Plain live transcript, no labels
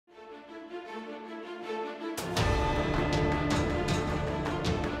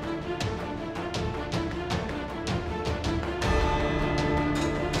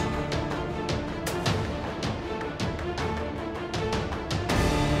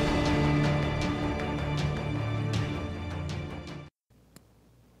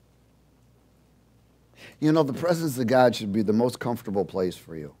You know, the presence of God should be the most comfortable place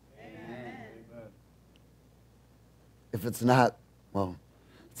for you. Amen. If it's not, well,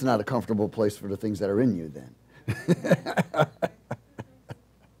 it's not a comfortable place for the things that are in you then.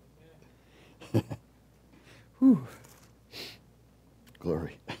 Whew.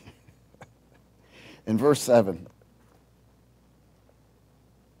 Glory. In verse 7.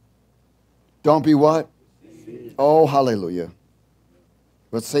 Don't be what? Oh, hallelujah.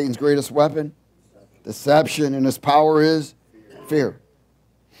 What's Satan's greatest weapon? Deception, and his power is fear.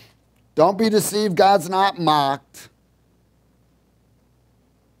 Don't be deceived. God's not mocked.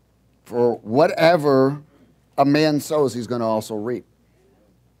 For whatever a man sows, he's going to also reap.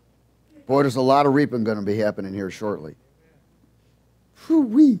 Boy, there's a lot of reaping going to be happening here shortly.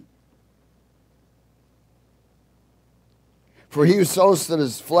 Whew-wee. For he who sows to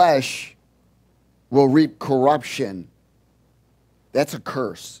his flesh will reap corruption. That's a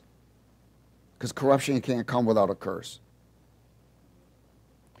curse. Because corruption can't come without a curse.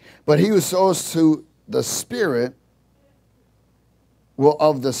 But he who sows to the Spirit will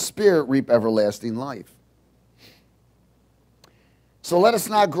of the Spirit reap everlasting life. So let us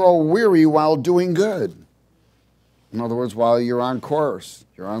not grow weary while doing good. In other words, while you're on course,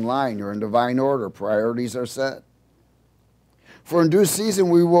 you're on line, you're in divine order, priorities are set. For in due season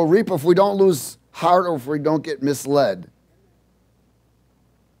we will reap if we don't lose heart or if we don't get misled.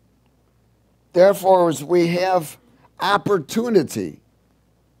 Therefore, as we have opportunity,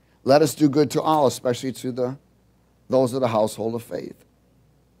 let us do good to all, especially to those of the household of faith.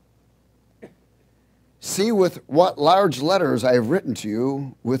 See with what large letters I have written to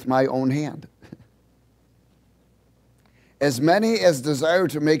you with my own hand. As many as desire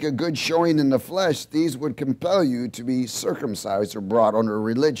to make a good showing in the flesh, these would compel you to be circumcised or brought under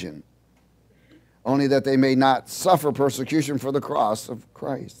religion, only that they may not suffer persecution for the cross of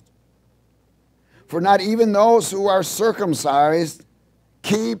Christ. For not even those who are circumcised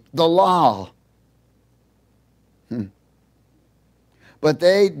keep the law. But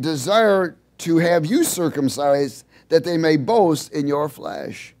they desire to have you circumcised, that they may boast in your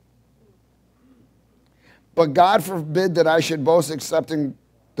flesh. But God forbid that I should boast except in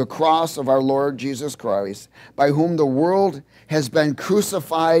the cross of our Lord Jesus Christ, by whom the world has been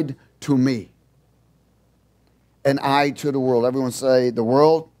crucified to me, and I to the world. Everyone say, the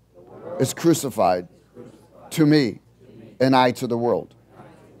world is crucified to me, and I to the world.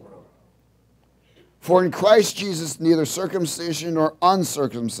 For in Christ Jesus neither circumcision nor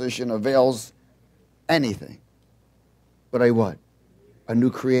uncircumcision avails anything, but a what? A new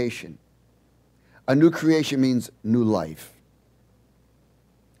creation. A new creation means new life.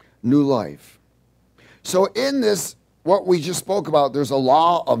 New life. So in this, what we just spoke about, there's a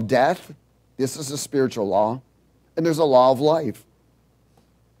law of death. This is a spiritual law. And there's a law of life.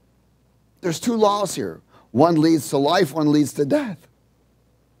 There's two laws here. One leads to life, one leads to death.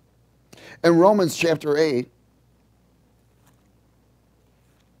 In Romans chapter 8,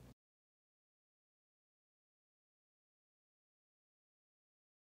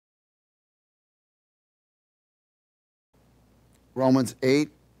 Romans 8,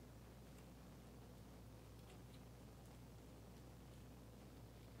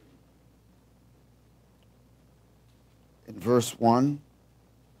 in verse 1,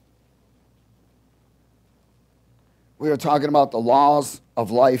 we are talking about the laws of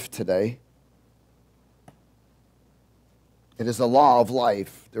life today. It is a law of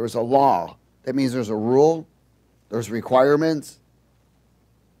life. There is a law. That means there's a rule, there's requirements,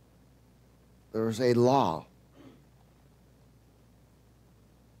 there's a law.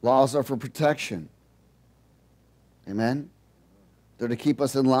 Laws are for protection. Amen? They're to keep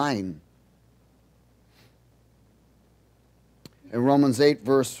us in line. In Romans 8,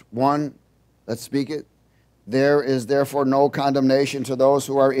 verse 1, let's speak it. There is therefore no condemnation to those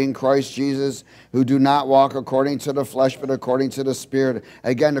who are in Christ Jesus, who do not walk according to the flesh, but according to the Spirit.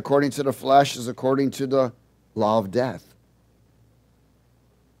 Again, according to the flesh is according to the law of death.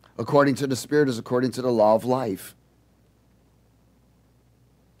 According to the Spirit is according to the law of life.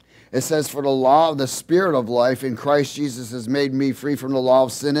 It says, for the law of the Spirit of life in Christ Jesus has made me free from the law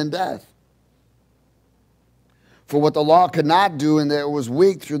of sin and death. For what the law could not do, and that it was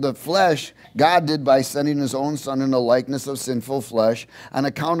weak through the flesh, God did by sending his own Son in the likeness of sinful flesh. On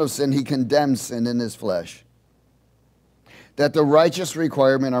account of sin, he condemned sin in his flesh. That the righteous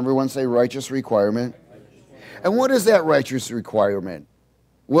requirement, everyone say righteous requirement. And what is that righteous requirement?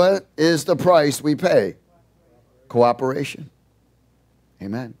 What is the price we pay? Cooperation.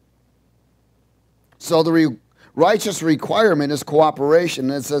 Amen. So the righteous requirement is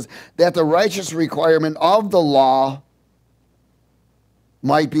cooperation. And it says that the righteous requirement of the law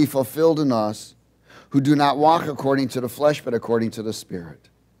might be fulfilled in us, who do not walk according to the flesh, but according to the Spirit.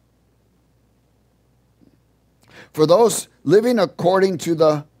 For those living according to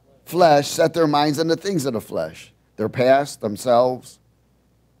the flesh set their minds on the things of the flesh, their past, themselves,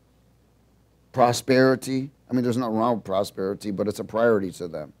 prosperity. I mean, there's nothing wrong with prosperity, but it's a priority to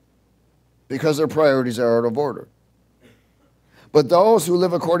them because their priorities are out of order. But those who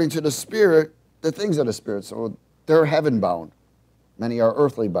live according to the Spirit, the things of the Spirit, so they're heaven bound. Many are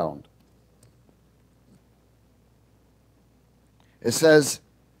earthly bound. It says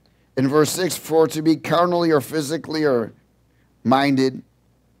in verse 6, for to be carnally or physically or minded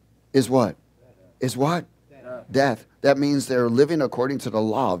is what? Is what? Death. That means they're living according to the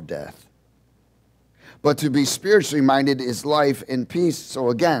law of death. But to be spiritually minded is life and peace. So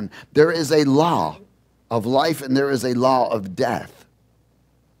again, there is a law of life and there is a law of death.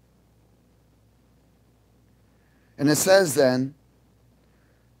 And it says then,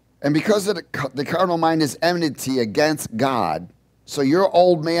 and because of the carnal mind is enmity against God, so your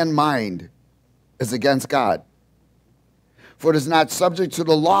old man mind is against God. For it is not subject to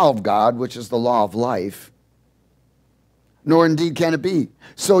the law of God, which is the law of life, nor indeed can it be.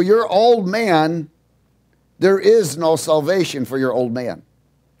 So your old man, there is no salvation for your old man.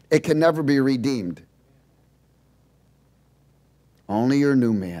 It can never be redeemed. Only your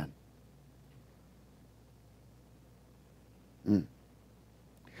new man.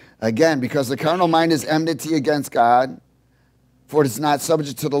 Again, because the carnal mind is enmity against God, for it is not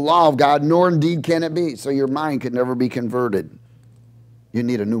subject to the law of God, nor indeed can it be. So your mind can never be converted. You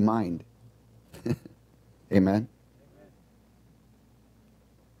need a new mind. Amen.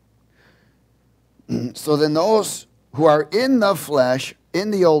 So then those who are in the flesh,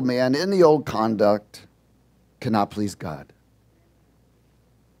 in the old man, in the old conduct, cannot please God.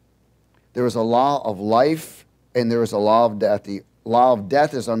 There is a law of life and there is a law of death. The law of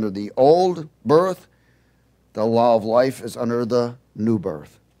death is under the old birth. The law of life is under the new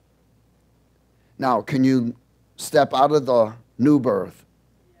birth. Now, can you step out of the new birth?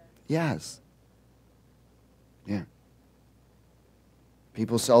 Yes. Yeah.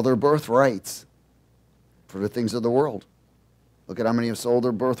 People sell their birthrights for the things of the world. Look at how many have sold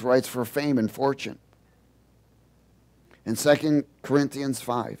their birthrights for fame and fortune. In 2 Corinthians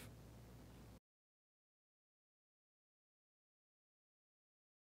 5.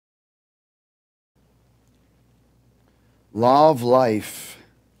 Law of life,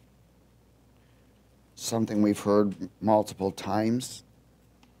 something we've heard multiple times.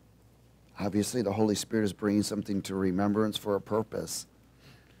 Obviously, the Holy Spirit is bringing something to remembrance for a purpose.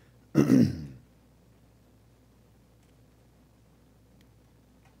 In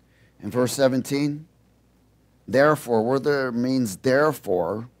verse 17, therefore, where there means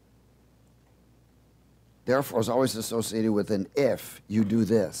therefore is always associated with an if you do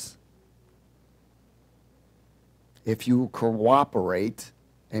this. If you cooperate,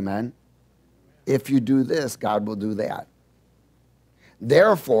 amen, if you do this, God will do that.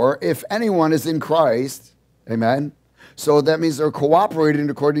 Therefore, if anyone is in Christ, amen, so that means they're cooperating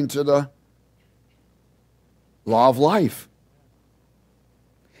according to the law of life.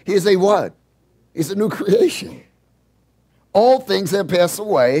 He is a what? He's a new creation. All things have passed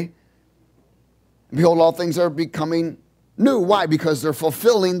away. And behold, all things are becoming new. Why? Because they're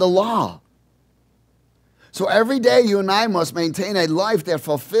fulfilling the law. So every day you and I must maintain a life that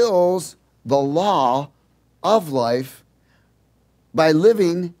fulfills the law of life by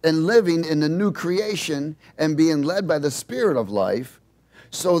living in the new creation and being led by the Spirit of life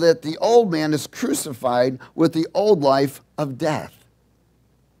so that the old man is crucified with the old life of death.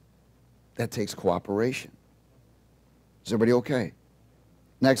 That takes cooperation. Is everybody okay?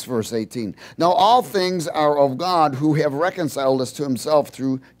 Next verse 18. Now all things are of God who have reconciled us to himself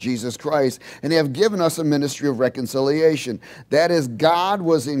through Jesus Christ and have given us a ministry of reconciliation. That is, God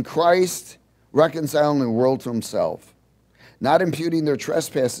was in Christ reconciling the world to himself, not imputing their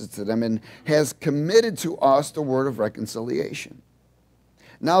trespasses to them, and has committed to us the word of reconciliation.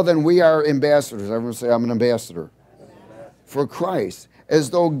 Now then, we are ambassadors. Everyone say, I'm an ambassador for Christ. As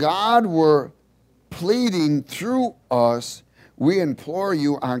though God were pleading through us, we implore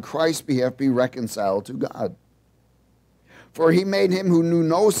you on Christ's behalf, be reconciled to God. For he made him who knew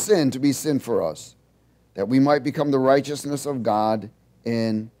no sin to be sin for us, that we might become the righteousness of God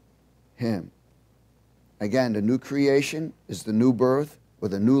in him. Again, the new creation is the new birth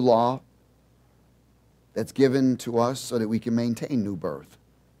with a new law that's given to us so that we can maintain new birth.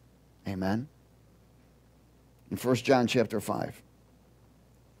 Amen. In 1 John chapter 5.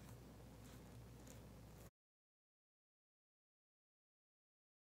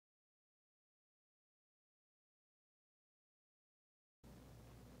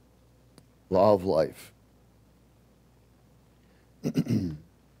 law of life.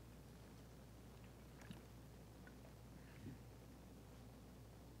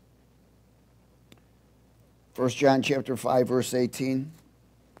 First John chapter 5, verse 18.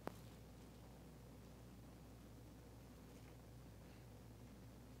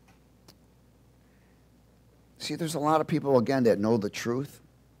 See, there's a lot of people, again, that know the truth,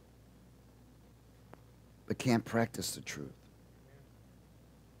 but can't practice the truth.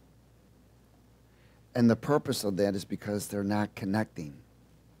 And the purpose of that is because they're not connecting.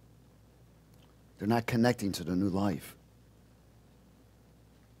 They're not connecting to the new life.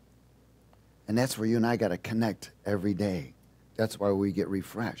 And that's where you and I got to connect every day. That's why we get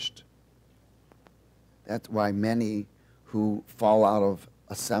refreshed. That's why many who fall out of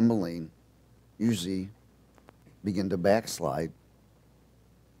assembling usually begin to backslide.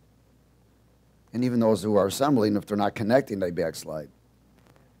 And even those who are assembling, if they're not connecting, they backslide.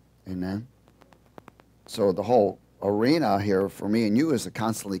 Amen? So the whole arena here for me and you is to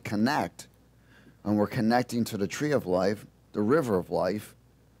constantly connect. And we're connecting to the tree of life, the river of life,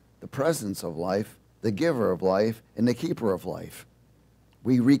 the presence of life, the giver of life, and the keeper of life.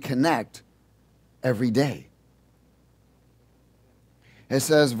 We reconnect every day. It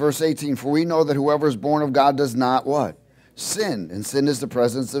says, verse 18, for we know that whoever is born of God does not what? Sin. And sin is the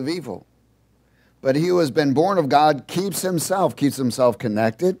presence of evil. But he who has been born of God keeps himself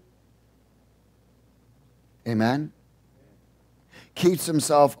connected. Amen. Keeps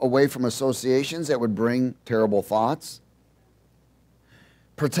himself away from associations that would bring terrible thoughts.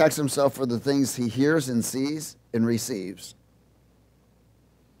 Protects himself for the things he hears and sees and receives.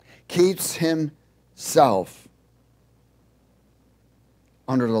 Keeps himself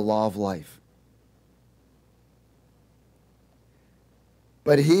under the law of life.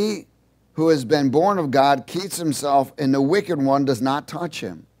 But he who has been born of God keeps himself, and the wicked one does not touch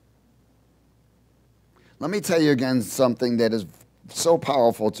him. Let me tell you again something that is so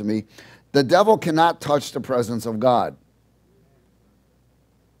powerful to me. The devil cannot touch the presence of God.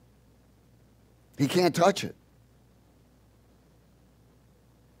 He can't touch it.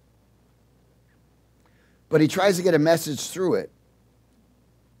 But he tries to get a message through it.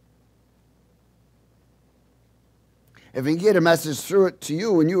 If he can get a message through it to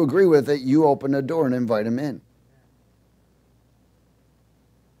you and you agree with it, you open the door and invite him in.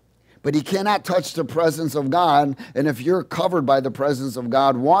 But he cannot touch the presence of God. And if you're covered by the presence of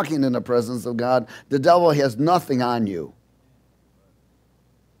God, walking in the presence of God, the devil has nothing on you.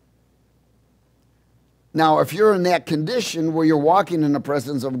 Now, if you're in that condition where you're walking in the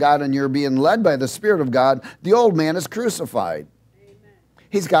presence of God and you're being led by the Spirit of God, the old man is crucified. Amen.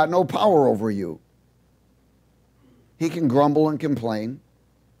 He's got no power over you. He can grumble and complain,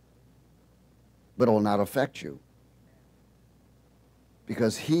 but it will not affect you.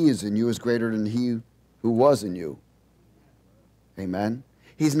 Because he is in you is greater than he who was in you. Amen?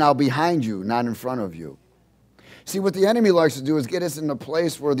 He's now behind you, not in front of you. See, what the enemy likes to do is get us in a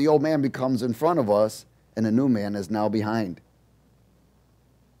place where the old man becomes in front of us and the new man is now behind.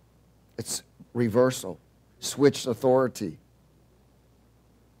 It's reversal, switched authority.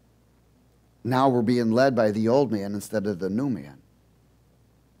 Now we're being led by the old man instead of the new man.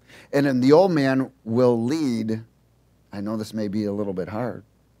 And then the old man will lead, I know this may be a little bit hard,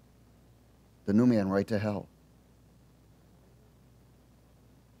 the new man right to hell.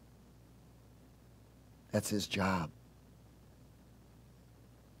 That's his job.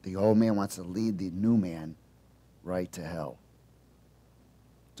 The old man wants to lead the new man right to hell.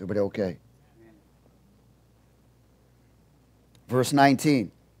 Is everybody okay? Verse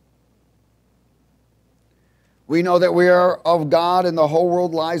 19. We know that we are of God and the whole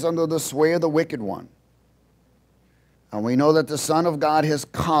world lies under the sway of the wicked one. And we know that the Son of God has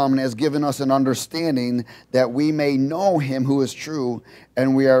come and has given us an understanding that we may know him who is true,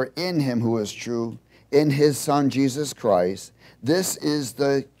 and we are in him who is true, in his Son Jesus Christ. This is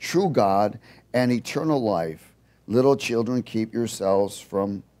the true God and eternal life. Little children, keep yourselves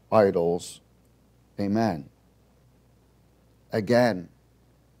from idols. Amen. Again,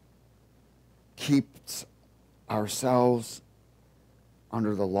 keeps ourselves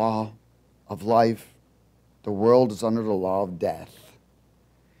under the law of life. The world is under the law of death.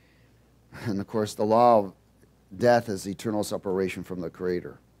 And of course, the law of death is eternal separation from the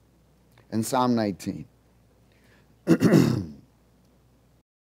Creator. In Psalm 19.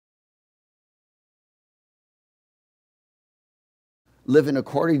 Living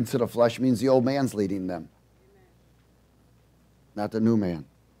according to the flesh means the old man's leading them, not the new man.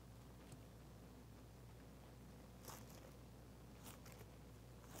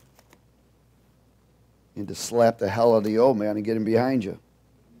 You need to slap the hell out of the old man and get him behind you.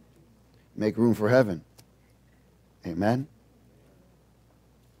 make room for heaven. Amen?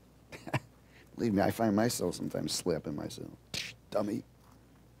 Believe me, I find myself sometimes slapping myself. Dummy.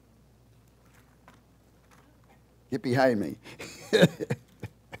 Get behind me.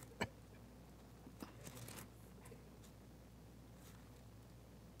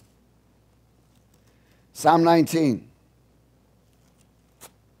 Psalm 19,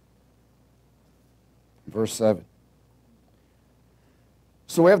 verse 7.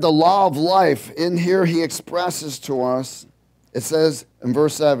 So we have the law of life. In here he expresses to us, it says in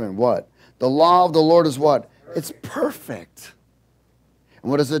verse 7, what? The law of the Lord is what? It's perfect.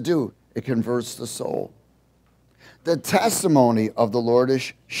 And what does it do? It converts the soul. The testimony of the Lord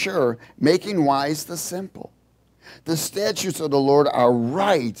is sure, making wise the simple. The statutes of the Lord are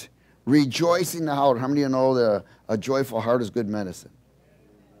right, rejoicing the heart. How many of you know that a joyful heart is good medicine?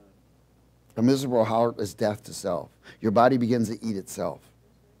 A miserable heart is death to self. Your body begins to eat itself.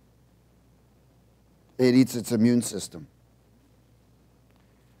 It eats its immune system.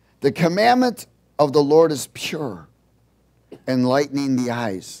 The commandment of the Lord is pure, enlightening the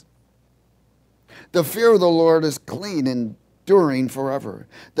eyes. The fear of the Lord is clean, enduring forever.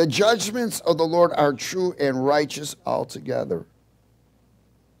 The judgments of the Lord are true and righteous altogether.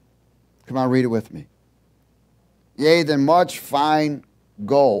 Come on, read it with me. Yea, than much fine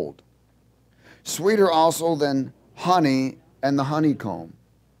gold, sweeter also than honey and the honeycomb.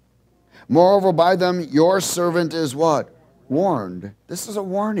 Moreover, by them your servant is what? Warned. This is a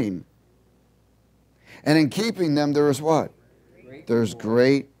warning. And in keeping them there is what? There's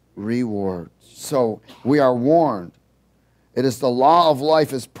great reward. So we are warned. It is the law of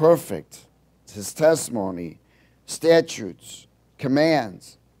life is perfect. It's his testimony, statutes,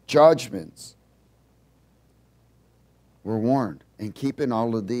 commands, judgments. We're warned. In keeping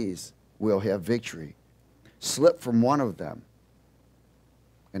all of these, we'll have victory. Slip from one of them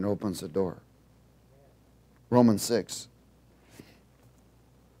and opens the door. Romans 6.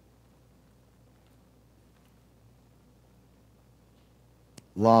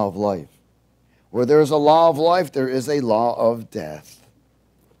 Law of life. Where there is a law of life, there is a law of death.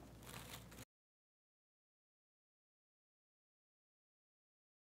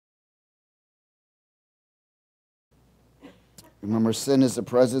 Remember, sin is the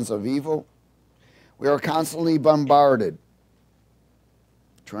presence of evil. We are constantly bombarded,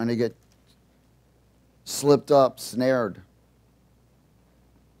 trying to get slipped up, snared.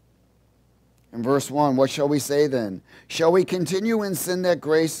 In verse 1, what shall we say then? Shall we continue in sin that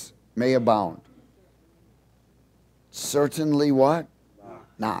grace may abound? Certainly what?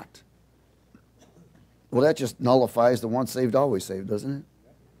 Not. Well, that just nullifies the once saved, always saved, doesn't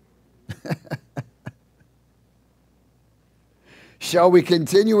it? Shall we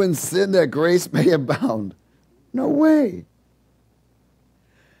continue in sin that grace may abound? No way.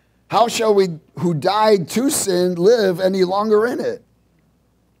 How shall we who died to sin live any longer in it?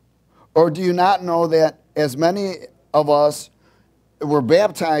 Or do you not know that as many of us were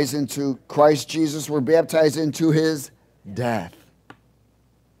baptized into Christ Jesus, were baptized into his death?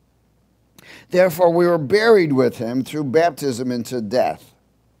 Therefore we were buried with him through baptism into death,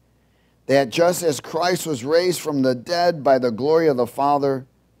 that just as Christ was raised from the dead by the glory of the Father,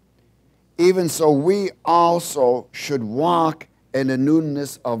 even so we also should walk in the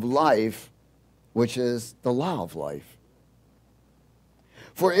newness of life, which is the law of life.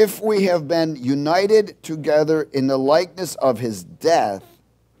 For if we have been united together in the likeness of his death,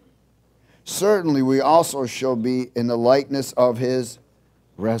 certainly we also shall be in the likeness of his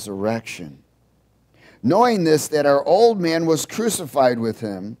resurrection. Knowing this, that our old man was crucified with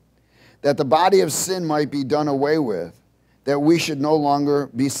him, that the body of sin might be done away with, that we should no longer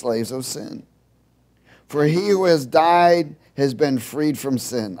be slaves of sin. For he who has died has been freed from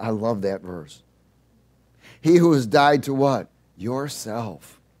sin. I love that verse. He who has died to what?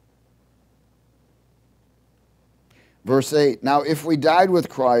 Yourself. Verse 8, now if we died with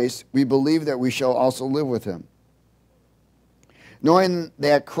Christ, we believe that we shall also live with him. Knowing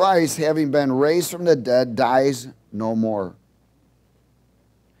that Christ, having been raised from the dead, dies no more.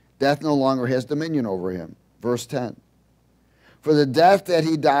 Death no longer has dominion over him. Verse 10, for the death that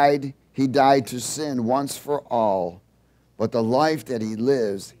he died to sin once for all, but the life that he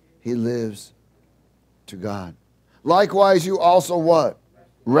lives to God. Likewise, you also what?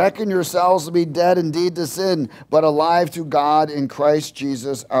 Reckon yourselves to be dead indeed to sin, but alive to God in Christ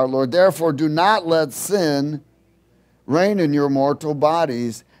Jesus our Lord. Therefore, do not let sin reign in your mortal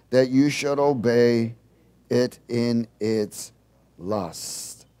bodies, that you should obey it in its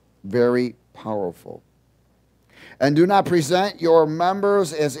lust. Very powerful. And do not present your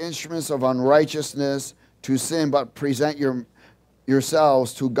members as instruments of unrighteousness to sin, but present your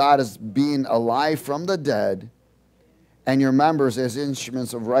yourselves to God as being alive from the dead, and your members as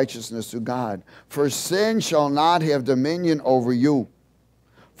instruments of righteousness to God. For sin shall not have dominion over you,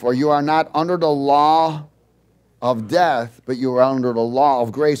 for you are not under the law of death, but you are under the law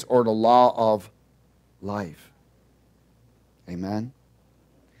of grace, or the law of life. Amen.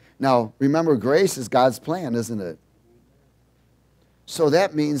 Now, remember, grace is God's plan, isn't it? So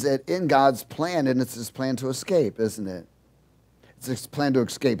that means that in God's plan, and it's his plan to escape, isn't it? It's his plan to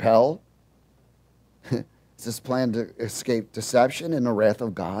escape hell. It's his plan to escape deception and the wrath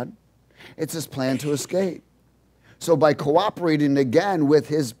of God. It's his plan to escape. So by cooperating again with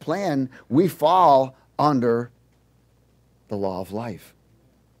his plan, we fall under the law of life.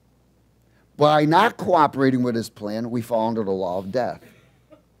 By not cooperating with his plan, we fall under the law of death.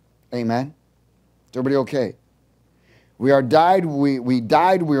 Amen? Is everybody okay? We are died, we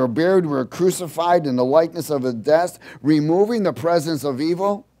died, we were buried, we were crucified in the likeness of his death, removing the presence of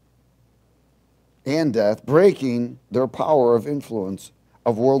evil and death, breaking their power of influence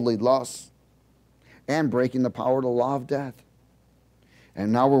of worldly lusts, and breaking the power of the law of death.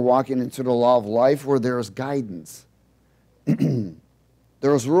 And now we're walking into the law of life, where there is guidance.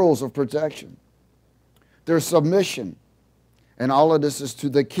 There's rules of protection. There's submission. And all of this is to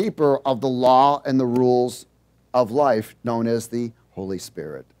the keeper of the law and the rules of life, known as the Holy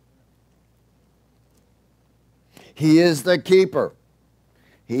Spirit. He is the keeper.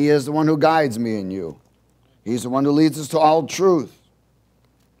 He is the one who guides me and you. He's the one who leads us to all truth.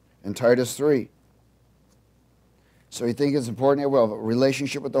 In Titus 3. So you think it's important that we have a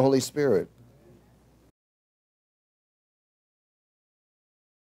relationship with the Holy Spirit.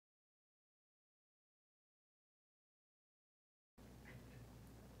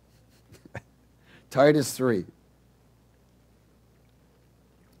 Titus 3.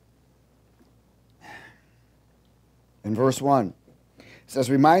 In verse 1. It says,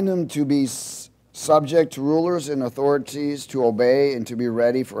 remind them to be subject to rulers and authorities, to obey and to be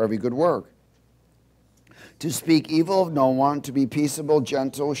ready for every good work, to speak evil of no one, to be peaceable,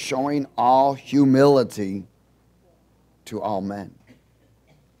 gentle, showing all humility to all men.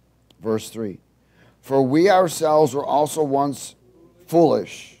 Verse 3. For we ourselves were also once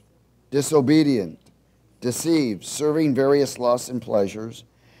foolish, disobedient, deceived, serving various lusts and pleasures,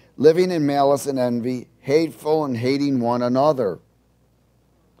 living in malice and envy, hateful and hating one another.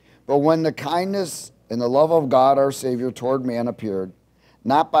 But when the kindness and the love of God our Savior toward man appeared,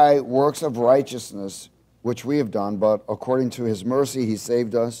 not by works of righteousness which we have done, but according to his mercy he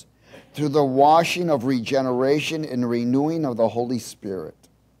saved us, through the washing of regeneration and renewing of the Holy Spirit,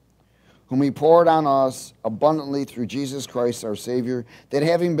 whom he poured on us abundantly through Jesus Christ our Savior, that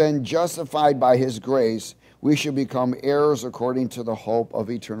having been justified by his grace, we should become heirs according to the hope of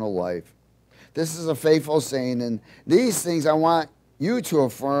eternal life. This is a faithful saying, and these things I want you to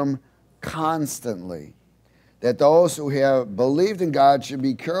affirm constantly, that those who have believed in God should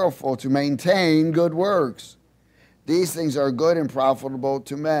be careful to maintain good works. These things are good and profitable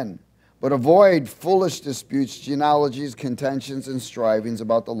to men. But avoid foolish disputes, genealogies, contentions, and strivings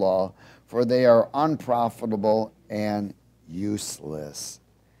about the law, for they are unprofitable and useless.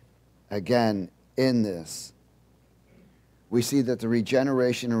 Again, in this, we see that the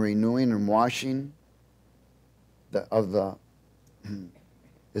regeneration and renewing and washing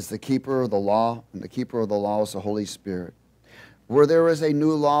is the keeper of the law, and the keeper of the law is the Holy Spirit. Where there is a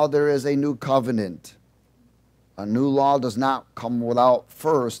new law, there is a new covenant. A new law does not come without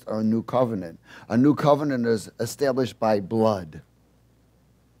first a new covenant. A new covenant is established by blood.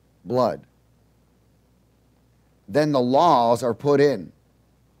 Blood. Then the laws are put in.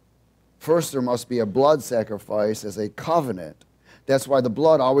 First, there must be a blood sacrifice as a covenant. That's why the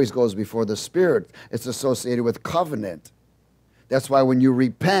blood always goes before the Spirit. It's associated with covenant. That's why when you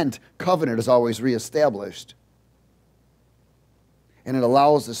repent, covenant is always reestablished. And it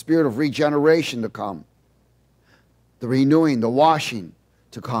allows the spirit of regeneration to come. The renewing, the washing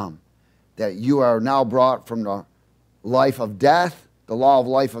to come. That you are now brought from the life of death, the law of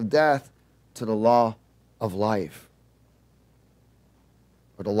life of death, to the law of life.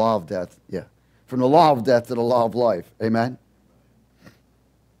 Or the law of death, yeah. From the law of death to the law of life. Amen?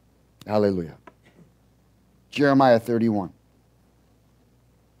 Hallelujah. Jeremiah 31.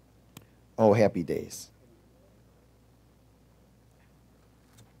 Oh, happy days.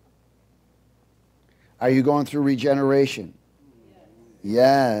 Are you going through regeneration?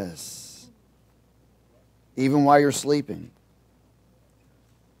 Yes. Even while you're sleeping.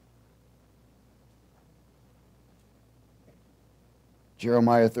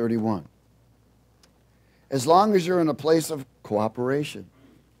 Jeremiah 31. As long as you're in a place of cooperation,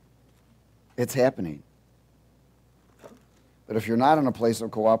 it's happening. But if you're not in a place of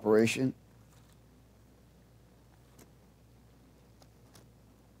cooperation,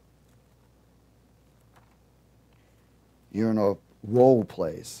 you're in a woe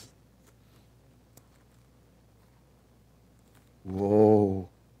place. Whoa.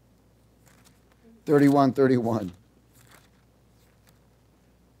 31:31.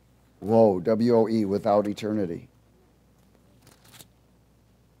 Woe, W-O-E, without eternity.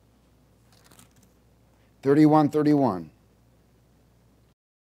 31:31.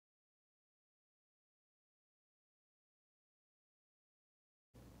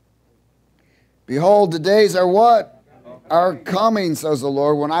 Behold, the days are what? Are coming, says the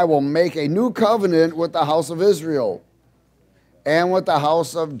Lord, when I will make a new covenant with the house of Israel and with the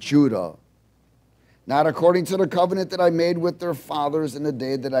house of Judah. Not according to the covenant that I made with their fathers in the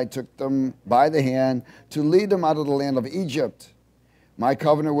day that I took them by the hand to lead them out of the land of Egypt. My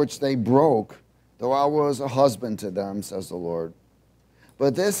covenant which they broke, though I was a husband to them, says the Lord.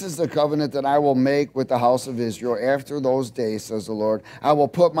 But this is the covenant that I will make with the house of Israel after those days, says the Lord. I will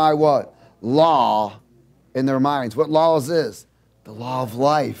put my what? Law in their minds. What law is this? The law of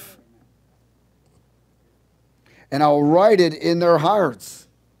life. And I'll write it in their hearts.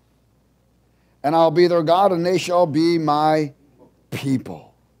 And I'll be their God, and they shall be my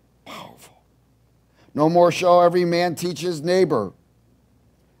people. Powerful. No more shall every man teach his neighbor,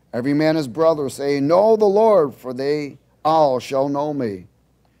 every man his brother, saying, Know the Lord, for they all shall know me.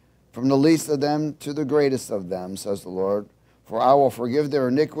 From the least of them to the greatest of them, says the Lord. For I will forgive their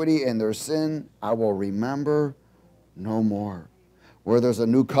iniquity and their sin I will remember no more. Where there's a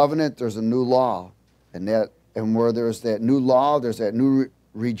new covenant, there's a new law. And where there's that new law, there's that new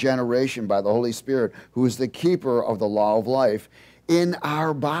regeneration by the Holy Spirit, who is the keeper of the law of life in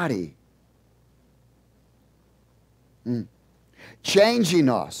our body. Changing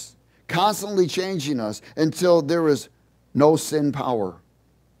us, constantly changing us until there is no sin power.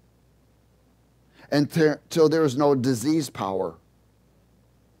 Until there is no disease power.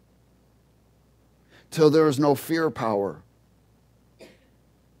 Till there is no fear power,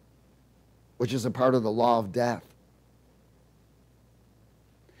 which is a part of the law of death.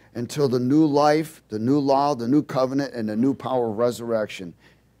 Until the new life, the new law, the new covenant, and the new power of resurrection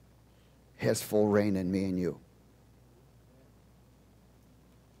has full reign in me and you.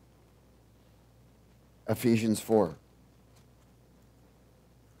 Ephesians 4.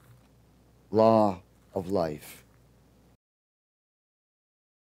 Law of life.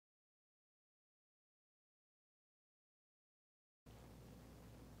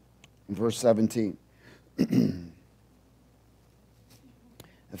 In verse 17.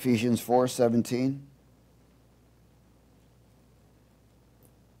 Ephesians 4:17.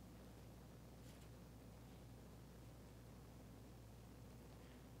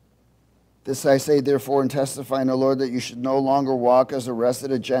 This I say, therefore, and testify in the Lord, that you should no longer walk as the rest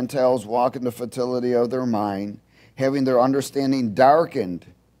of the Gentiles walk in the futility of their mind, having their understanding darkened,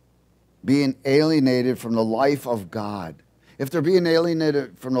 being alienated from the life of God. If they're being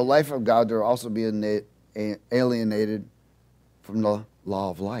alienated from the life of God, they're also being alienated from the law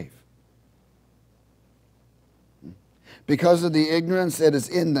of life. Because of the ignorance that is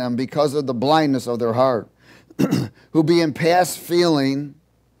in them, because of the blindness of their heart, who being past feeling,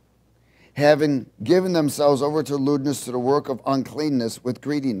 having given themselves over to lewdness, to the work of uncleanness with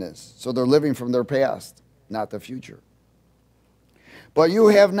greediness. So they're living from their past, not the future. But you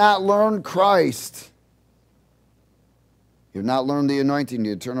have not learned Christ. You have not learned the anointing,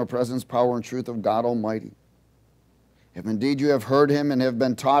 the eternal presence, power, and truth of God Almighty. If indeed you have heard him and have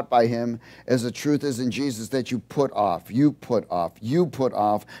been taught by him, as the truth is in Jesus, that you put off,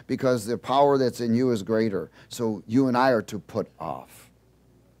 because the power that's in you is greater. So you and I are to put off.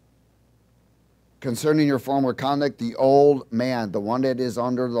 Concerning your former conduct, the old man, the one that is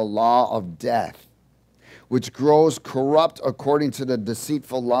under the law of death, which grows corrupt according to the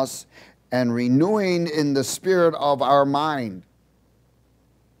deceitful lusts, and renewing in the spirit of our mind.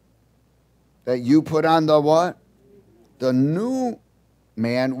 That you put on the what? The new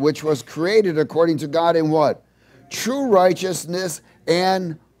man, which was created according to God in what? True righteousness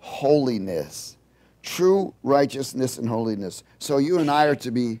and holiness. True righteousness and holiness. So you and I are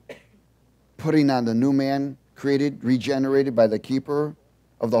to be putting on the new man, created, regenerated by the keeper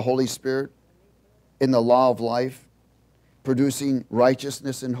of the Holy Spirit in the law of life, producing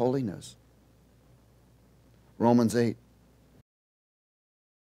righteousness and holiness. Romans 8.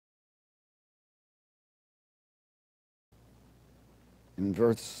 In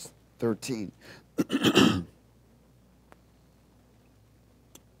verse 13.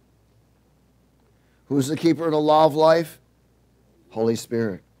 Who's the keeper of the law of life? Holy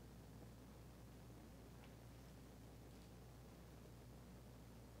Spirit.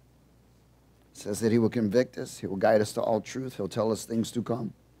 says that he will convict us. He will guide us to all truth. He'll tell us things to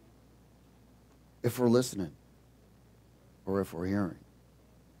come. If we're listening or if we're hearing.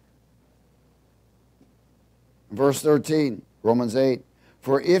 Verse 13, Romans 8.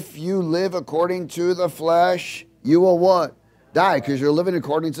 For if you live according to the flesh, you will what? Die, because you're living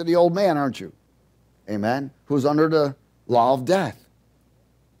according to the old man, aren't you? Amen? Who's under the law of death.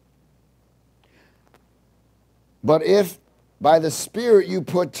 But if by the Spirit you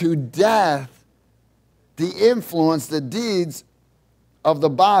put to death the influence, the deeds of the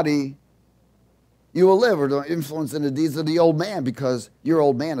body, you will live, or the influence and the deeds of the old man, because your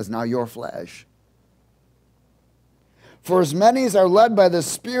old man is now your flesh. For as many as are led by the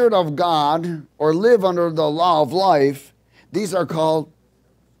Spirit of God, or live under the law of life, these are called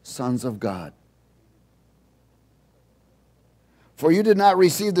sons of God. For you did not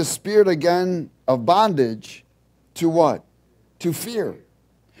receive the spirit again of bondage to what? To fear.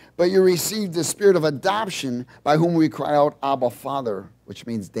 But you received the spirit of adoption, by whom we cry out, Abba, Father, which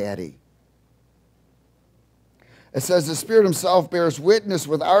means daddy. It says, the Spirit himself bears witness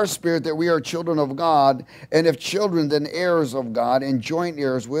with our spirit that we are children of God, and if children, then heirs of God, and joint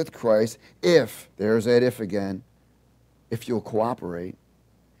heirs with Christ, if, there's that if again, if you'll cooperate,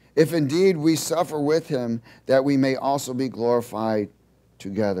 if indeed we suffer with him, that we may also be glorified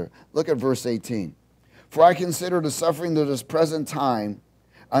together. Look at verse 18. For I consider the suffering of this present time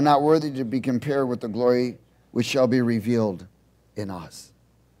are not worthy to be compared with the glory which shall be revealed in us.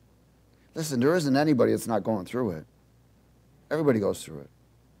 Listen, there isn't anybody that's not going through it. Everybody goes through it.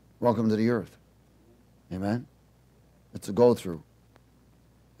 Welcome to the earth. Amen? It's a go-through.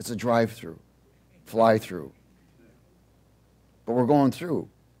 It's a drive-through. Fly-through. But we're going through.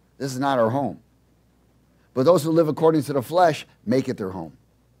 This is not our home. But those who live according to the flesh make it their home.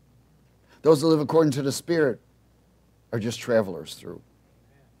 Those who live according to the Spirit are just travelers through.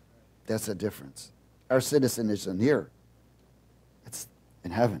 That's the difference. Our citizen isn't here. It's in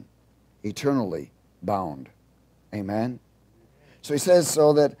heaven, eternally bound. Amen? So he says,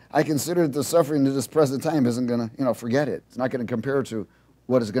 so that I consider that the suffering of this present time isn't going to, forget it. It's not going to compare to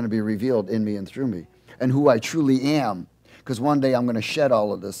what is going to be revealed in me and through me and who I truly am. Because one day I'm going to shed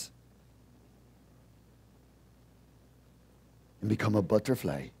all of this and become a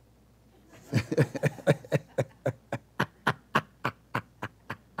butterfly.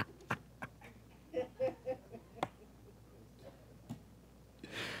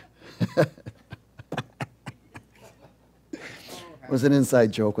 It was an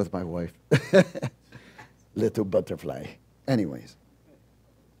inside joke with my wife. Little butterfly. Anyways.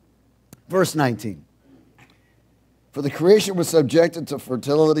 Verse 19. For the creation was subjected to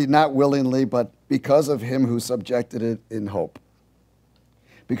fertility, not willingly, but because of him who subjected it in hope.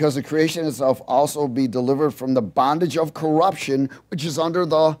 Because the creation itself also be delivered from the bondage of corruption, which is under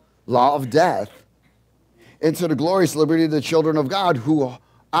the law of death, into the glorious liberty of the children of God, who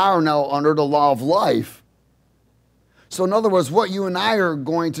are now under the law of life. So in other words, what you and I are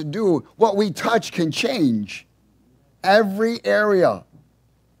going to do, what we touch can change. Every area.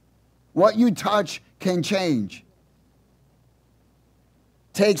 What you touch can change.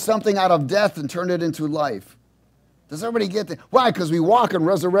 Take something out of death and turn it into life. Does everybody get that? Why? Because we walk in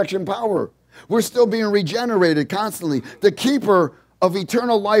resurrection power. We're still being regenerated constantly. The keeper of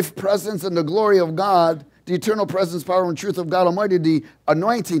eternal life, presence, and the glory of God, the eternal presence, power, and truth of God Almighty, the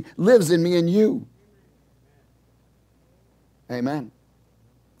anointing, lives in me and you. Amen.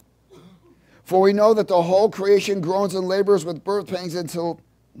 For we know that the whole creation groans and labors with birth pangs until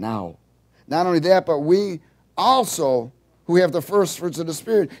now. Not only that, but we also, who have the first fruits of the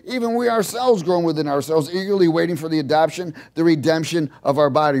Spirit, even we ourselves groan within ourselves, eagerly waiting for the adoption, the redemption of our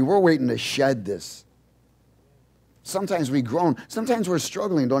body. We're waiting to shed this. Sometimes we groan. Sometimes we're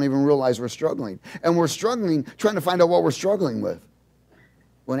struggling, don't even realize we're struggling. And we're struggling, trying to find out what we're struggling with.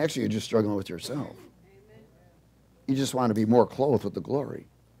 When actually you're just struggling with yourself. You just want to be more clothed with the glory.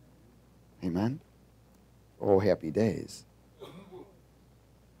 Amen? Oh, happy days.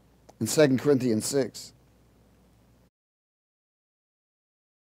 In 2 Corinthians 6.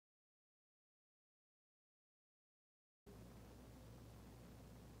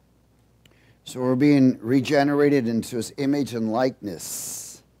 So we're being regenerated into his image and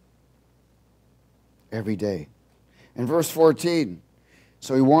likeness every day. In verse 14,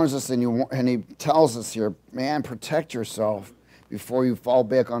 so he warns us and he tells us here, man, protect yourself before you fall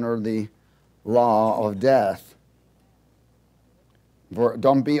back under the law of death.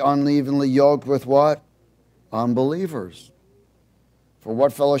 Don't be unevenly yoked with what? Unbelievers. For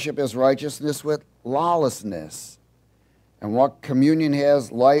what fellowship is righteousness with lawlessness? And what communion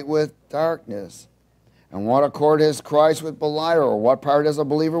has light with darkness? And what accord has Christ with Belial? Or what part has a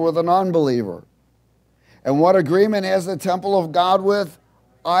believer with an unbeliever? And what agreement has the temple of God with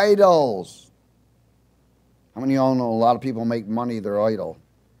idols? How many of y'all know a lot of people make money their idol?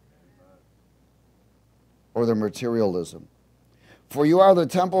 Or their materialism. For you are the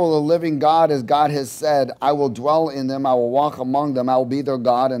temple of the living God, as God has said, I will dwell in them, I will walk among them, I will be their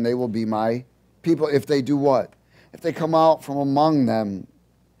God, and they will be my people. If they do what? If they come out from among them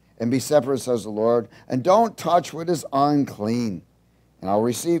and be separate, says the Lord, and don't touch what is unclean. And I'll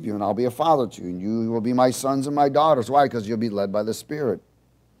receive you, and I'll be a father to you, and you will be my sons and my daughters. Why? Because you'll be led by the Spirit,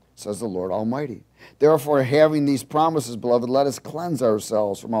 says the Lord Almighty. Therefore, having these promises, beloved, let us cleanse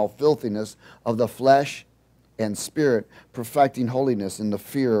ourselves from all filthiness of the flesh and spirit, perfecting holiness in the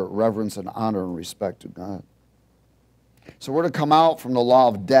fear, reverence, and honor and respect to God. So we're to come out from the law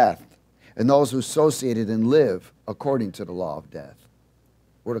of death, and those who associate it and live according to the law of death.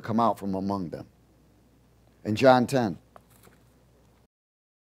 We're to come out from among them. In John 10.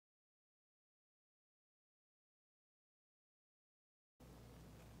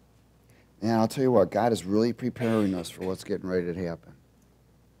 And I'll tell you what, God is really preparing us for what's getting ready to happen.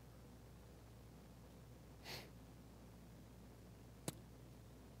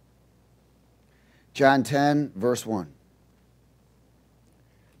 John 10, verse 1.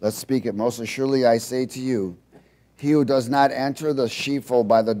 Let's speak it. Most assuredly I say to you, he who does not enter the sheepfold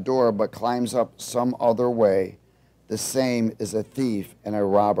by the door, but climbs up some other way, the same is a thief and a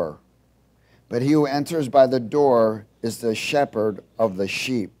robber. But he who enters by the door is the shepherd of the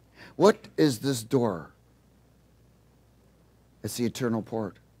sheep. What is this door? It's the eternal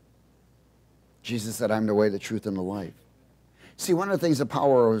port. Jesus said, I'm the way, the truth, and the life. See, one of the things the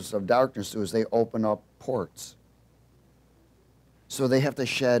powers of darkness do is they open up ports. So they have to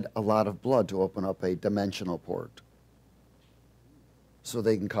shed a lot of blood to open up a dimensional port so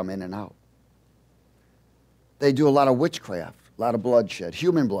they can come in and out. They do a lot of witchcraft, a lot of bloodshed,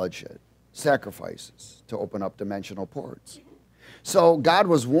 human bloodshed, sacrifices to open up dimensional ports. So God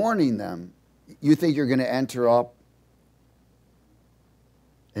was warning them, you think you're going to enter up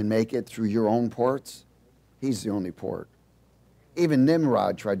and make it through your own ports? He's the only port. Even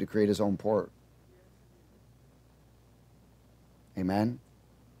Nimrod tried to create his own port. Amen?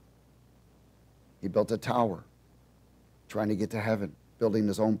 He built a tower trying to get to heaven, building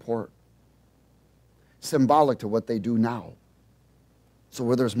his own port. Symbolic to what they do now. So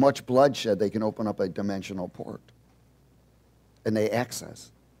where there's much bloodshed, they can open up a dimensional port. And they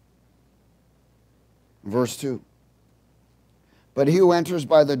access. Verse 2. But he who enters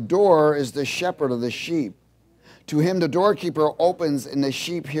by the door is the shepherd of the sheep. To him the doorkeeper opens, and the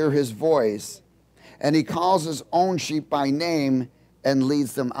sheep hear his voice. And he calls his own sheep by name and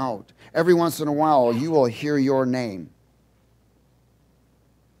leads them out. Every once in a while, you will hear your name.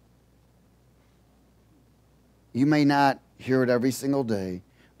 You may not hear it every single day,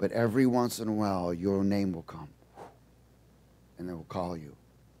 but every once in a while, your name will come. And they will call you.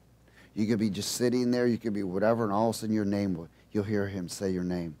 You could be just sitting there, you could be whatever, and all of a sudden your name will, you'll hear him say your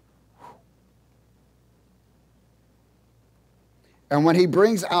name. And when he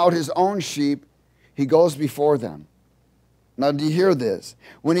brings out his own sheep, he goes before them. Now, do you hear this?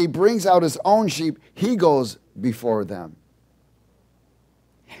 When he brings out his own sheep, he goes before them.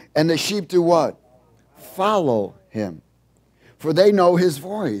 And the sheep do what? Follow him, for they know his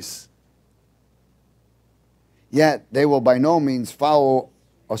voice. Yet they will by no means follow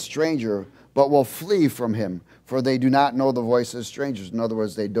a stranger, but will flee from him, for they do not know the voice of strangers. In other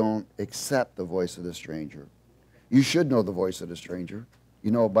words, they don't accept the voice of the stranger. You should know the voice of the stranger.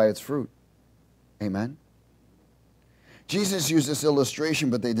 You know it by its fruit. Amen? Jesus used this illustration,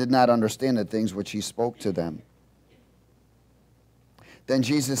 but they did not understand the things which he spoke to them. Then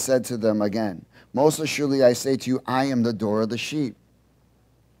Jesus said to them again, most assuredly I say to you, I am the door of the sheep.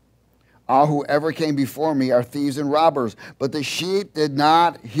 All who ever came before me are thieves and robbers, but the sheep did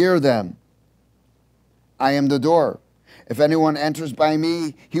not hear them. I am the door. If anyone enters by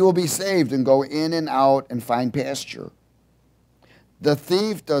me, he will be saved and go in and out and find pasture. The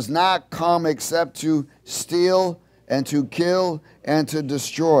thief does not come except to steal and to kill and to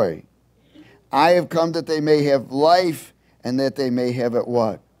destroy. I have come that they may have life and that they may have it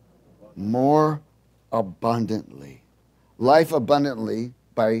what? More abundantly. Life abundantly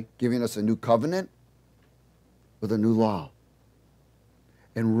by giving us a new covenant with a new law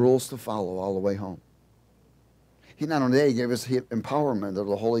and rules to follow all the way home. He not only that, he gave us empowerment of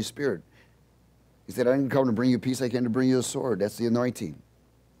the Holy Spirit. He said, I didn't come to bring you peace, I came to bring you a sword. That's the anointing.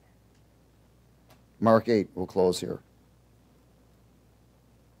 Mark 8, we'll close here.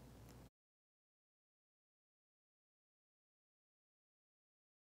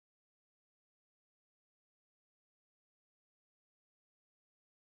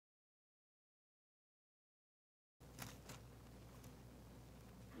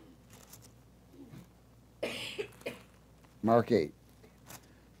 Mark 8.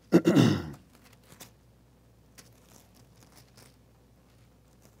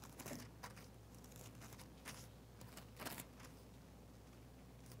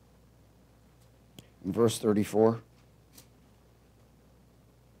 In verse 34.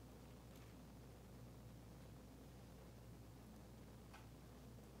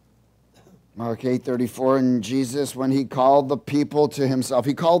 Mark 8:34, and Jesus, when he called the people to himself,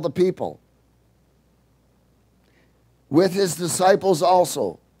 he called the people with his disciples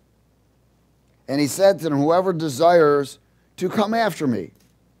also. And he said to them, whoever desires to come after me,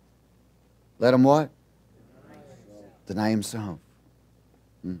 let him what? Deny himself.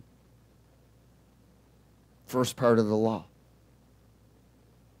 First part of the law.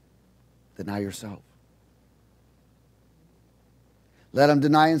 Deny yourself. Let him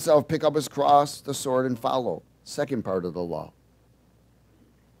deny himself, pick up his cross, the sword, and follow. Second part of the law.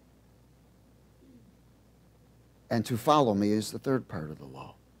 And to follow me is the third part of the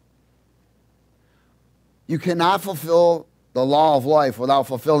law. You cannot fulfill the law of life without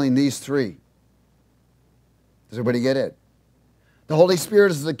fulfilling these three. Does everybody get it? The Holy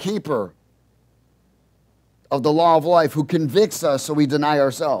Spirit is the keeper of the law of life who convicts us so we deny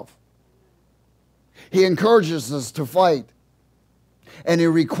ourselves. He encourages us to fight. And he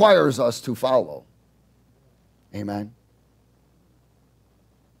requires us to follow. Amen.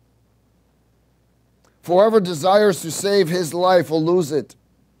 For whoever desires to save his life will lose it.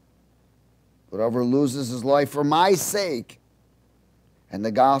 Whoever loses his life for my sake and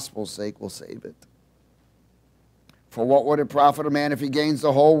the gospel's sake will save it. For what would it profit a man if he gains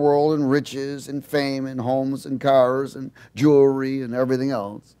the whole world and riches and fame and homes and cars and jewelry and everything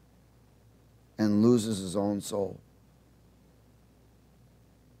else and loses his own soul?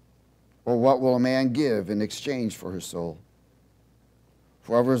 Or what will a man give in exchange for his soul?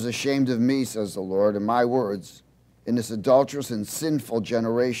 For whoever is ashamed of me, says the Lord, and my words, in this adulterous and sinful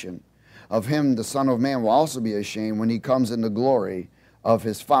generation, of him the Son of Man will also be ashamed when he comes in the glory of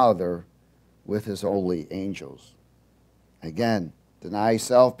his Father with his holy angels. Again, deny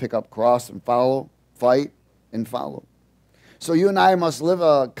self, pick up cross and follow, fight and follow. So you and I must live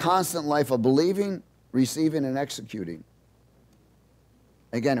a constant life of believing, receiving, and executing.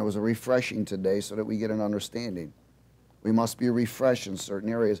 Again, it was a refreshing today so that we get an understanding. We must be refreshed in certain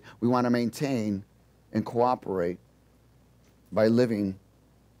areas. We want to maintain and cooperate by living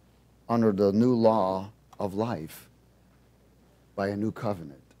under the new law of life by a new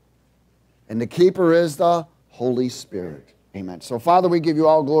covenant. And the keeper is the Holy Spirit. Amen. So, Father, we give you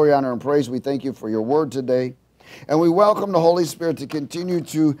all glory, honor, and praise. We thank you for your word today. And we welcome the Holy Spirit to continue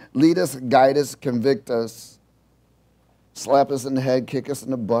to lead us, guide us, convict us, slap us in the head, kick us in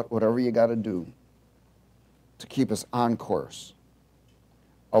the butt, whatever you got to do to keep us on course,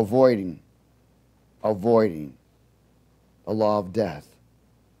 avoiding the law of death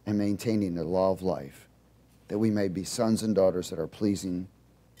and maintaining the law of life, that we may be sons and daughters that are pleasing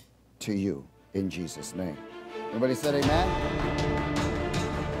to you in Jesus' name. Everybody said amen?